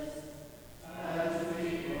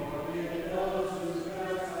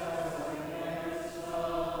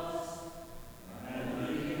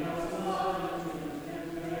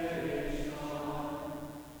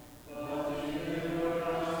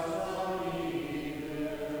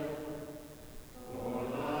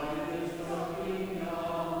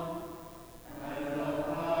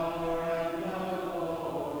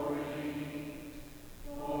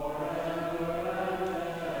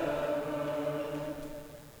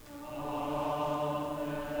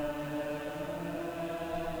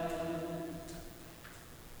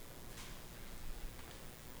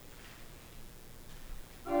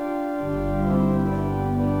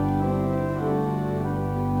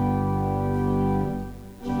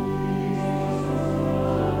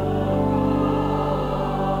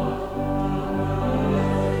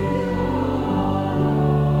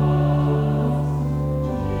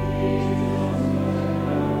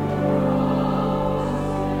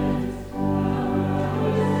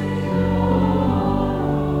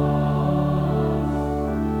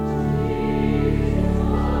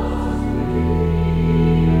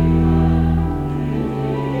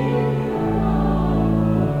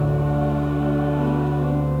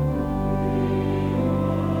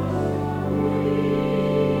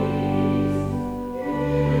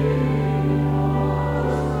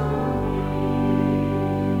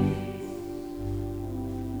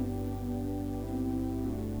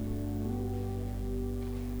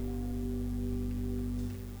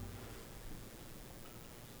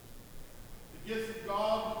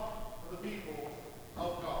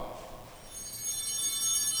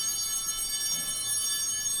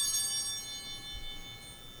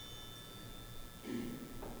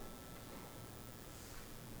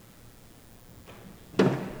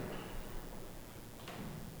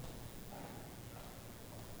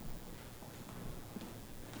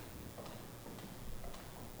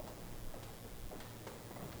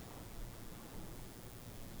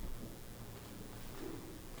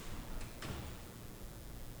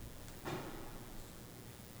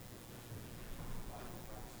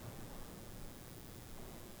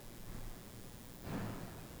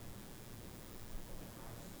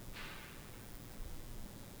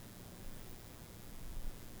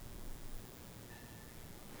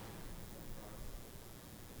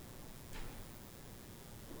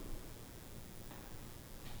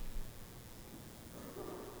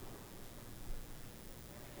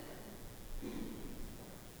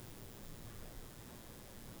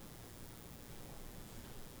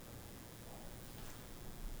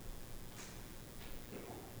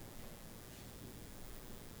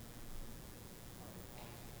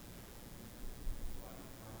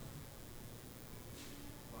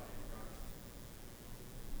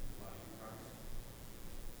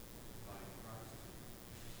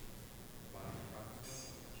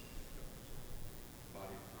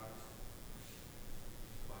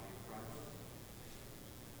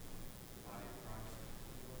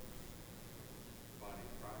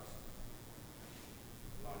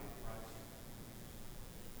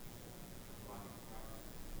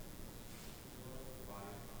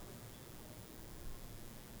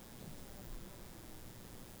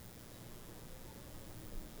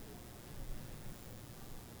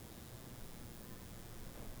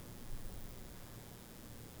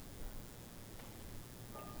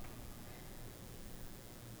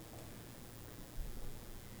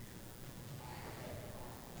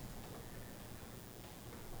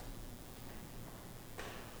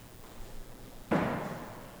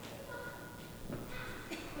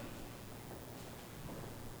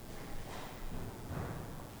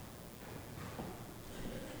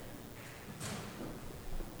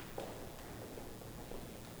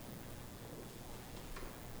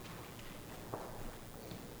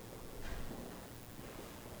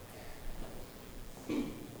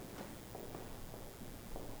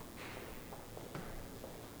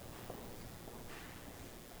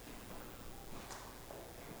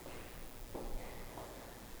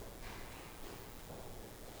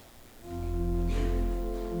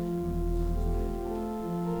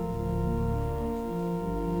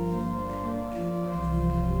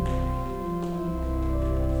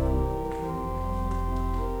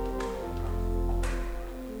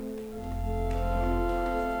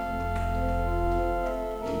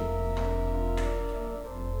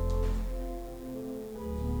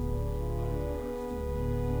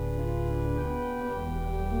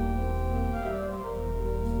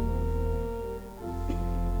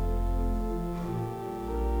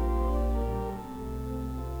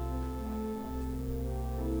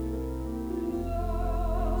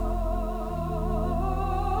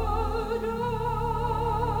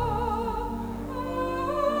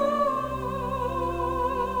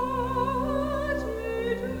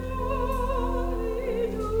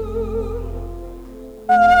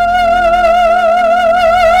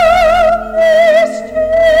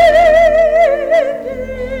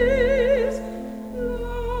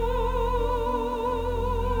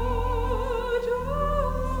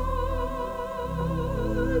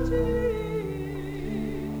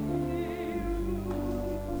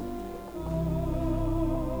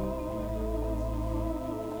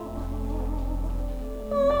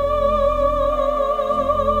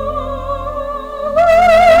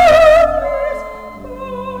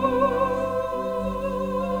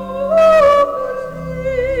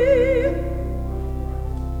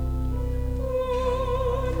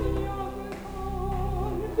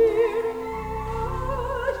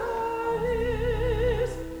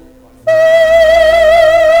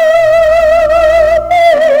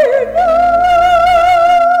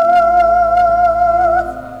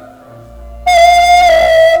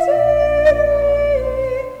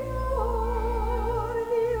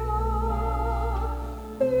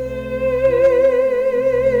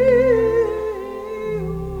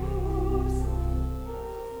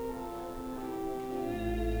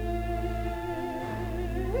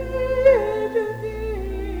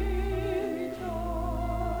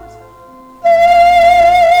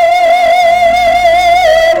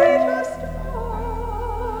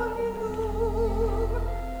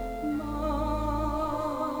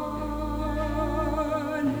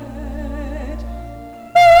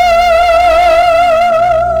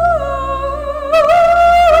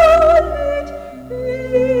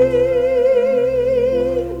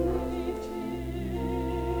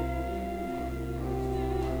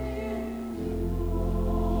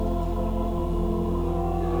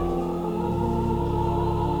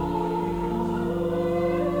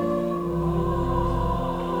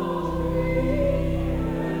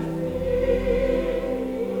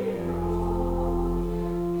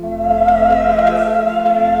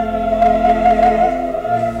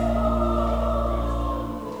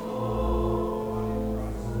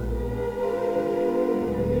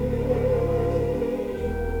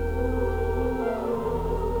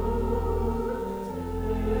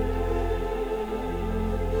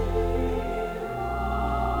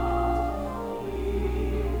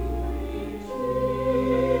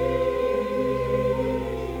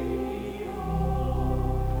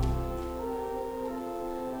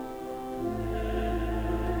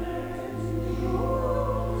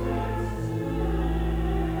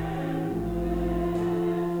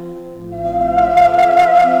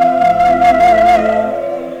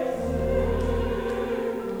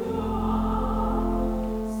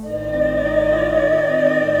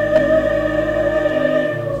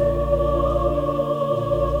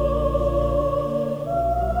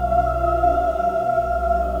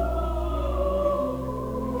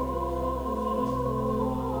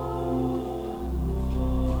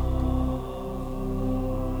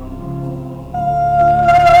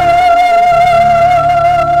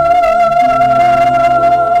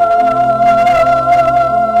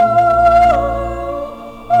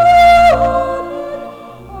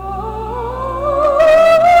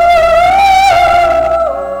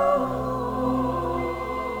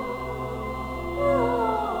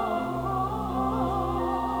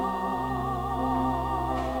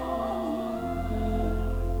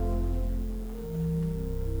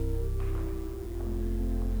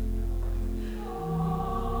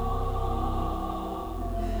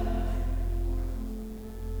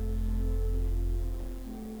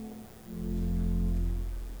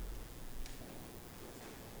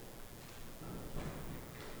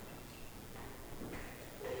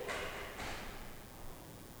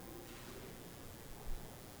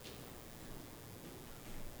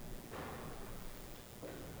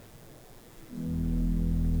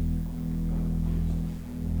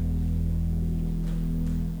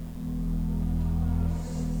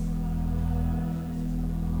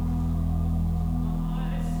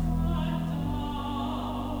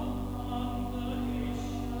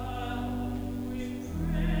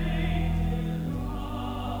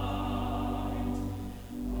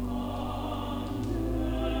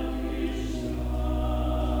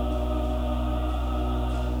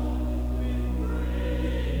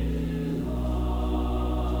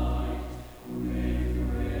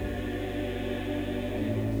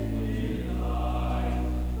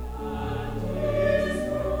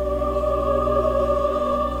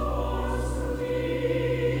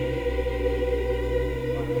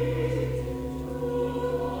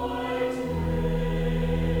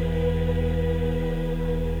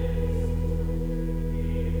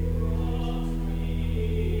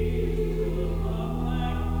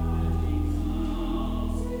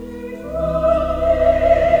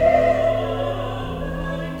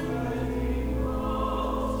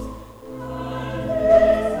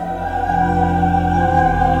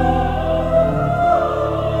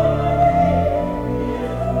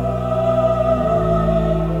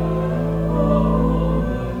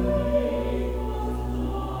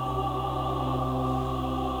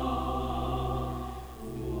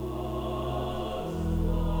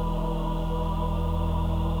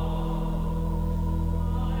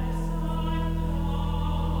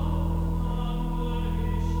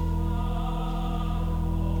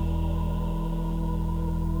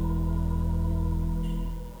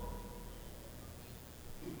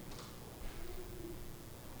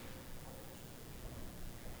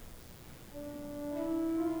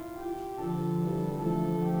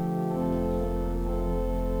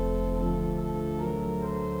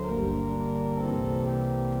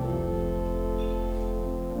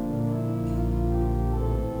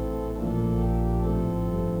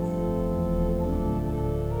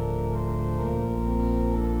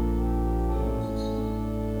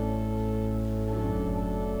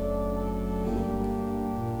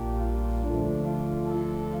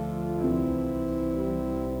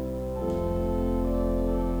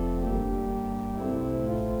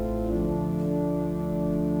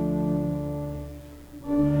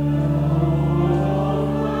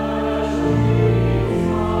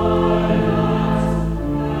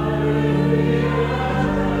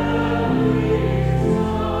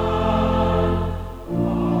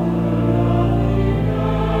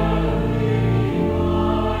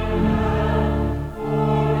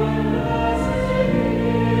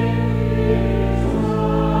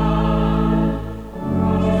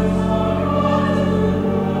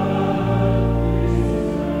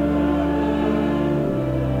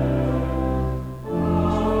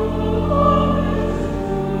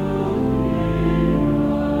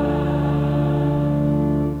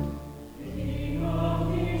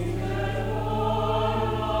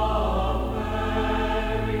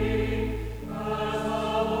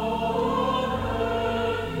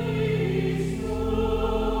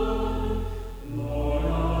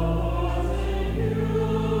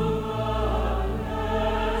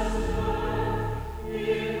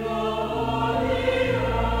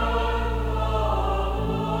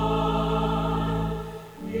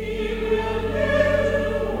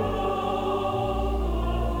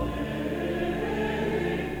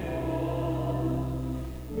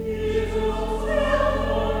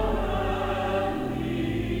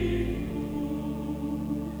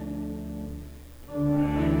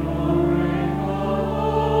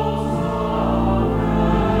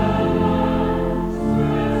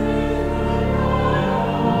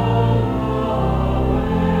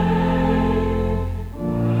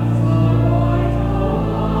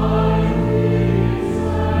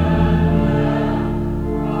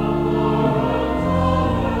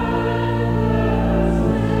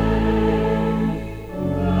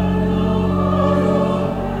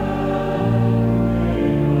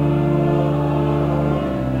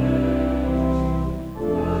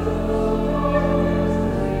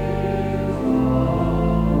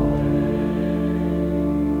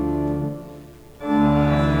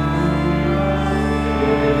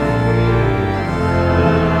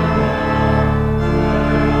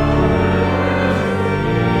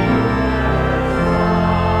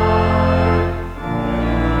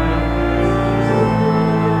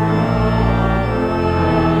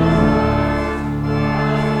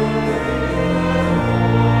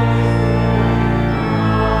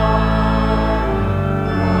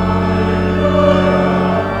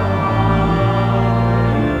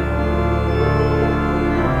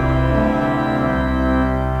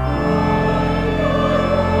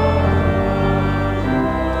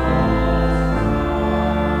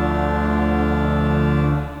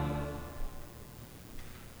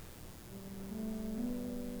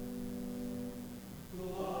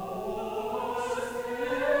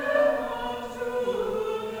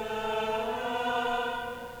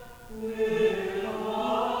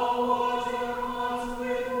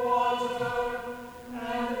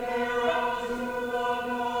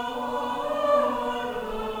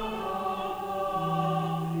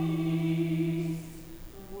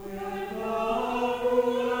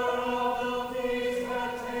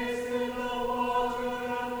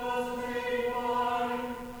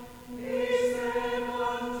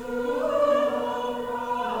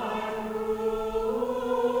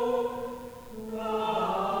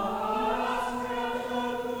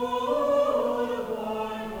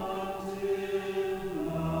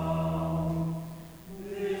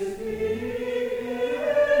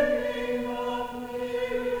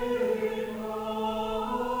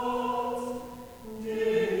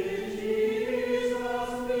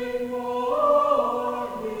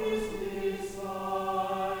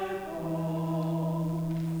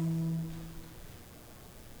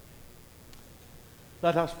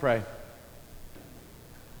Let us pray.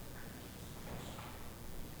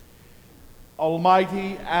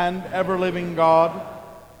 Almighty and ever-living God,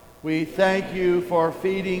 we thank you for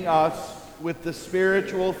feeding us with the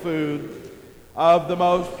spiritual food of the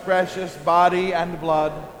most precious body and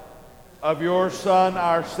blood of your Son,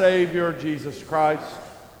 our Savior, Jesus Christ,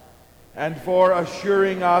 and for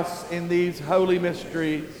assuring us in these holy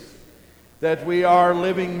mysteries that we are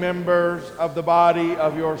living members of the body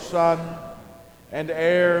of your Son and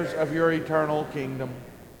heirs of your eternal kingdom.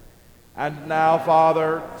 And now,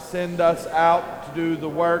 Father, send us out to do the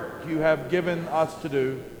work you have given us to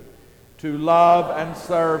do, to love and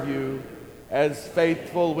serve you as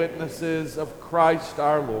faithful witnesses of Christ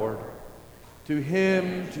our Lord. To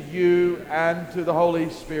him, to you, and to the Holy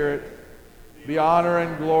Spirit be honor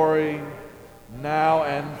and glory now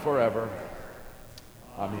and forever.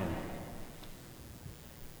 Amen.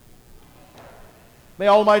 May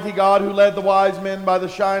Almighty God, who led the wise men by the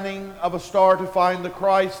shining of a star to find the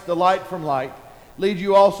Christ, the light from light, lead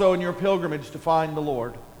you also in your pilgrimage to find the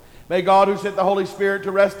Lord. May God, who sent the Holy Spirit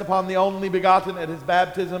to rest upon the only begotten at his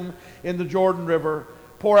baptism in the Jordan River,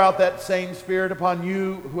 pour out that same Spirit upon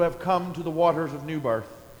you who have come to the waters of new birth.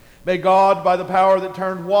 May God, by the power that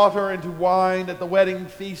turned water into wine at the wedding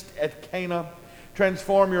feast at Cana,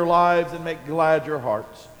 transform your lives and make glad your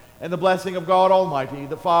hearts. And the blessing of God Almighty,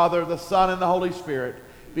 the Father, the Son, and the Holy Spirit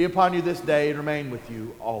be upon you this day and remain with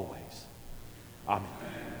you always. Amen.